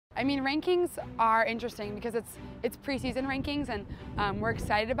I mean, rankings are interesting because it's preseason rankings, and we're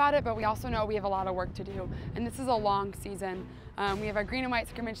excited about it, but we also know we have a lot of work to do. And this is a long season. We have our green and white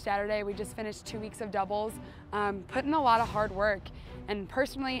scrimmage Saturday. We just finished 2 weeks of doubles, put in a lot of hard work. And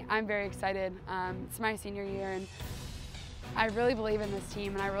personally, I'm very excited. It's my senior year, and I really believe in this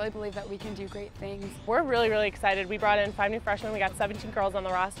team, and I really believe that we can do great things. We're really, really excited. We brought in 5 new freshmen. We got 17 girls on the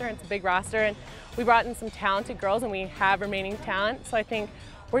roster, and it's a big roster. And we brought in some talented girls, and we have remaining talent. So I think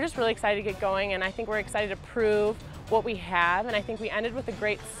we're just really excited to get going, and I think we're excited to prove what we have. And I think we ended with a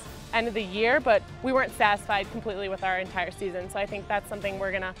great end of the year, but we weren't satisfied completely with our entire season. So I think that's something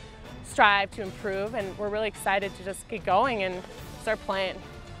we're going to strive to improve, and we're really excited to just get going and start playing.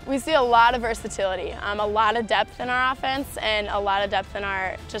 We see a lot of versatility, a lot of depth in our offense, and a lot of depth in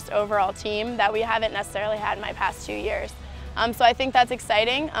our just overall team that we haven't necessarily had in my past 2 years. So I think that's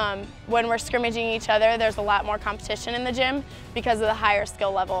exciting. When we're scrimmaging each other, there's a lot more competition in the gym because of the higher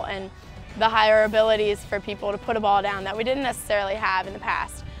skill level and the higher abilities for people to put a ball down that we didn't necessarily have in the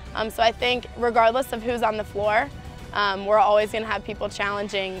past. So I think regardless of who's on the floor, we're always going to have people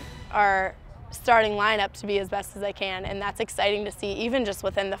challenging our starting lineup to be as best as they can, and that's exciting to see even just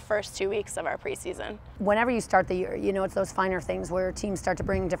within the first 2 weeks of our preseason. Whenever you start the year, you know, it's those finer things where teams start to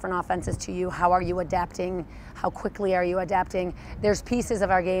bring different offenses to you. How are you adapting? How quickly are you adapting? There's pieces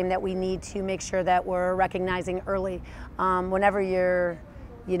of our game that we need to make sure that we're recognizing early. Whenever you're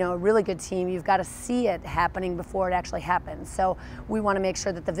a really good team, you've got to see it happening before it actually happens. So we want to make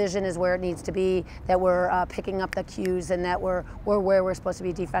sure that the vision is where it needs to be, that we're picking up the cues, and that we're where we're supposed to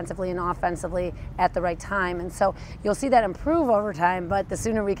be defensively and offensively at the right time. And so you'll see that improve over time, but the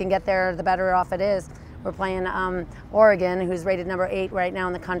sooner we can get there, the better off it is. We're playing Oregon, who's rated number 8 right now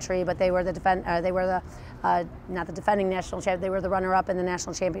in the country, but they were not the defending national champ. They were the runner-up in the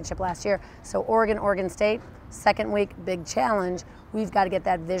national championship last year. So Oregon State, second week, big challenge. We've got to get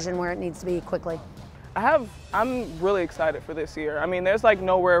that vision where it needs to be quickly. I'm really excited for this year. I mean, there's like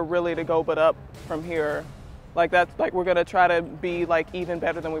nowhere really to go but up from here. Like we're gonna try to be like even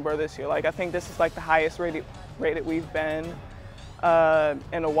better than we were this year. Like I think this is like the highest rated we've been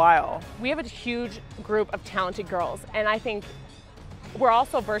in a while. We have a huge group of talented girls, and I think we're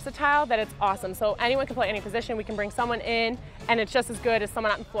also versatile that it's awesome. So anyone can play any position. We can bring someone in, and it's just as good as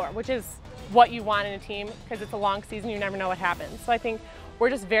someone on the floor, which is what you want in a team because it's a long season. You never know what happens. So I think we're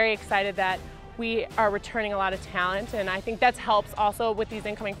just very excited that we are returning a lot of talent, and I think that helps also with these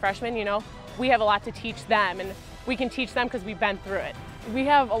incoming freshmen. You know, we have a lot to teach them, and we can teach them because we've been through it. We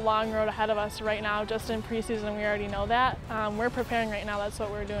have a long road ahead of us right now, just in preseason. We already know that. We're preparing right now. That's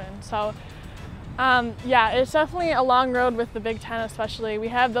what we're doing. So, yeah, it's definitely a long road with the Big Ten, especially. We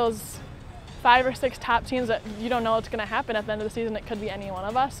have those 5 or 6 top teams that you don't know what's going to happen at the end of the season. It could be any one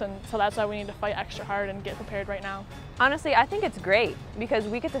of us, and so that's why we need to fight extra hard and get prepared right now. Honestly, I think it's great because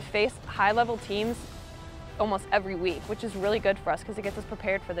we get to face high-level teams almost every week, which is really good for us because it gets us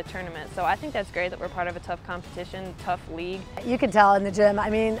prepared for the tournament. So I think that's great that we're part of a tough competition, tough league. You can tell in the gym,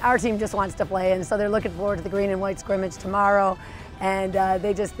 I mean, our team just wants to play, and so they're looking forward to the green and white scrimmage tomorrow, and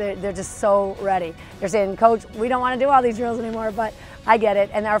they're just so ready. They're saying, Coach, we don't want to do all these drills anymore, but I get it,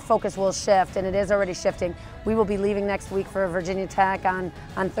 and our focus will shift, and it is already shifting. We will be leaving next week for Virginia Tech on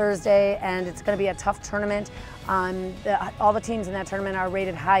Thursday, and it's going to be a tough tournament. All the teams in that tournament are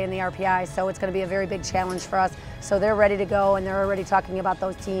rated high in the RPI, so it's going to be a very big challenge for us. So they're ready to go, and they're already talking about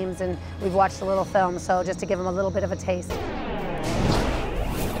those teams, and we've watched a little film, so just to give them a little bit of a taste.